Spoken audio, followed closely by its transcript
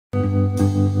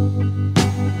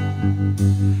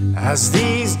As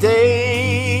these days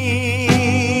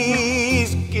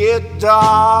get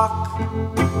dark,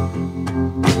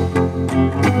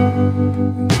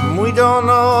 we don't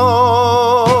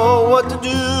know what to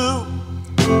do.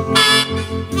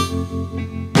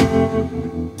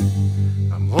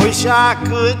 I wish I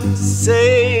could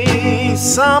say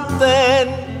something,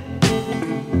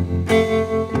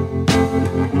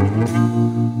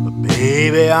 but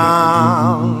baby,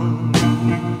 I'm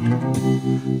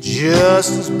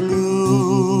just as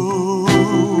blue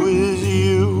as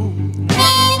you.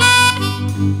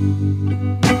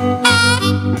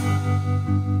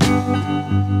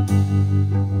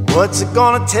 What's it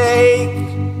gonna take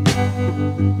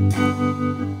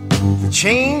to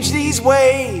change these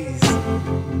ways?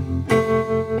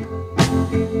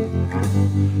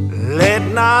 Let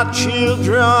not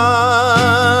children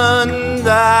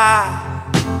die.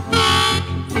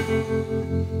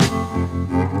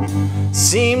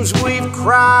 Seems we've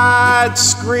cried,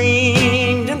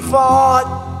 screamed, and fought.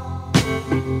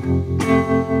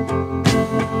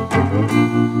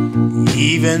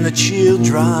 Even the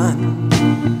children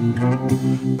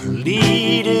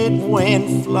pleaded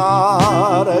when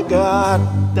Florida got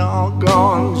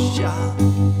doggone shot.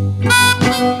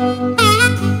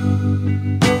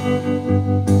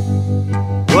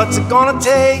 What's it gonna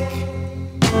take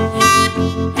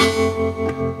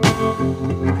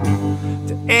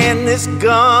to end this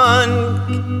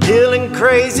gun-killing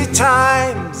crazy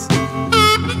times?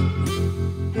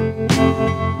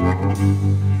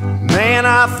 Man,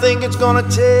 I think it's gonna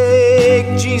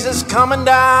take Jesus coming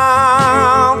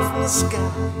down from the sky,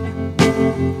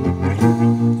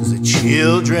 'cause the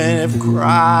children have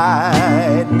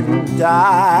cried and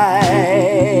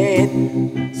died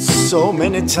so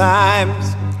many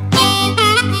times.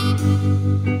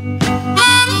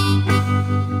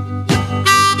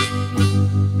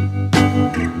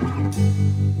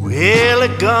 Well, a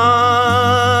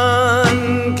gun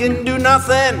can do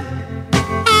nothing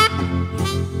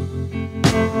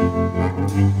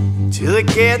till it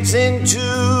gets into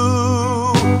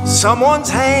someone's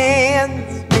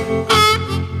hands.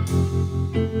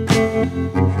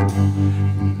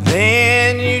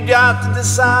 Then you got to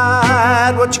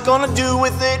decide what you're gonna do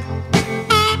with it.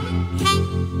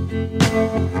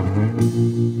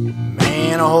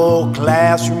 Man, a whole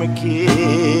classroom of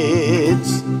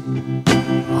kids,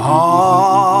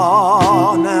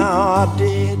 oh, now I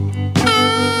did.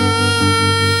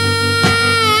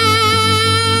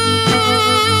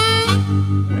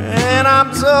 And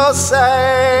I'm so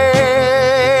sad,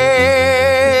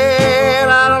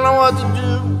 I don't know what to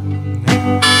do.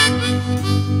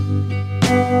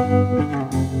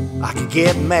 I could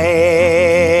get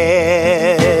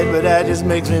mad, but that just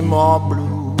makes me more blue.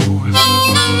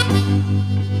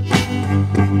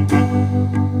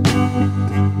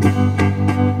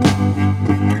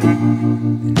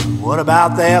 What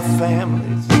about their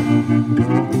families?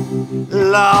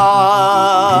 Lord,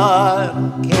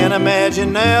 can't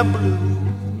imagine their blue.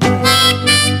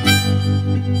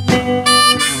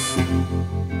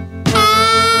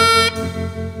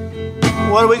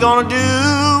 What are we gonna do?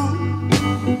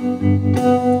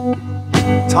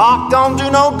 Talk don't do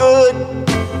no good.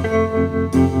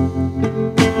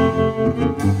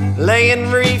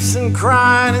 Laying reefs and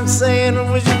crying and saying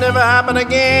it wish it never happened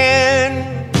again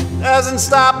hasn't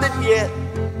stopped it yet.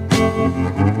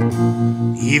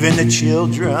 Even the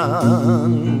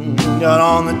children got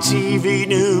on the TV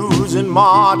news and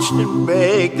marched and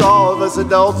begged all of us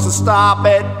adults to stop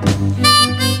it.